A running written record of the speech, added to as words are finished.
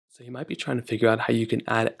So you might be trying to figure out how you can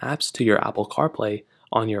add apps to your Apple CarPlay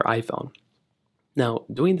on your iPhone. Now,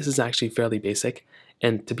 doing this is actually fairly basic,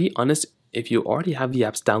 and to be honest, if you already have the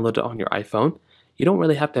apps downloaded on your iPhone, you don't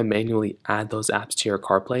really have to manually add those apps to your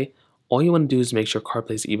CarPlay. All you want to do is make sure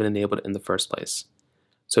CarPlay is even enabled in the first place.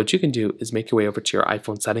 So what you can do is make your way over to your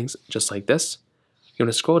iPhone settings just like this. You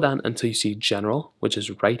want to scroll down until you see General, which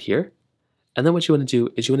is right here. And then what you want to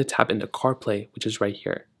do is you want to tap into CarPlay, which is right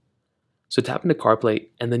here. So tap into CarPlay,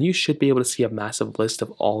 and then you should be able to see a massive list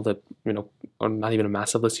of all the, or not even a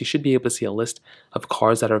massive list, you should be able to see a list of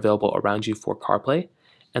cars that are available around you for CarPlay.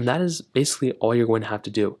 And that is basically all you're going to have to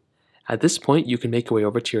do. At this point, you can make your way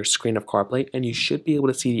over to your screen of CarPlay, and you should be able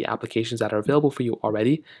to see the applications that are available for you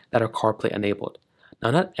already that are CarPlay enabled.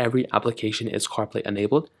 Now, not every application is CarPlay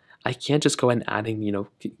enabled. I can't just go ahead and adding,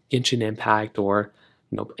 Genshin Impact or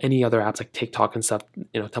any other apps like TikTok and stuff,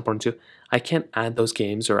 Temple Run 2, I can't add those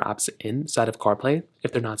games or apps inside of CarPlay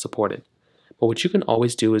if they're not supported. But what you can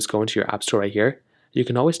always do is go into your app store right here. You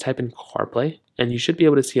can always type in CarPlay, and you should be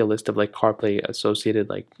able to see a list of like CarPlay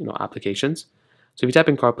associated applications. So if you type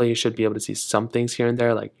in CarPlay, you should be able to see some things here and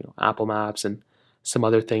there, like Apple Maps and some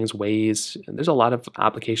other things, Waze. And there's a lot of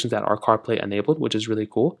applications that are CarPlay enabled, which is really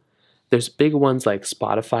cool. There's big ones like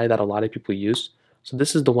Spotify that a lot of people use. So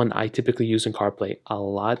this is the one I typically use in CarPlay a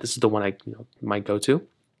lot. This is the one I might go to.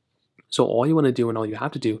 So all you want to do and all you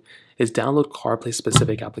have to do is download CarPlay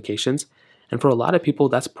specific applications. And for a lot of people,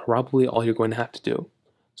 that's probably all you're going to have to do.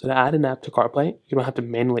 So to add an app to CarPlay, you don't have to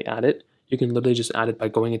manually add it. You can literally just add it by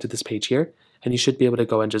going into this page here, and you should be able to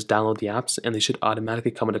go and just download the apps, and they should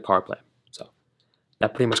automatically come into CarPlay. So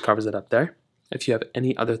that pretty much covers it up there. If you have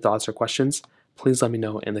any other thoughts or questions, please let me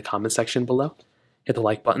know in the comment section below. Hit the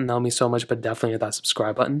like button, that'll mean so much, but definitely hit that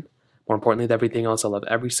subscribe button. More importantly than everything else, I love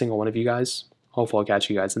every single one of you guys. Hopefully I'll catch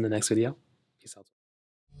you guys in the next video. Peace out.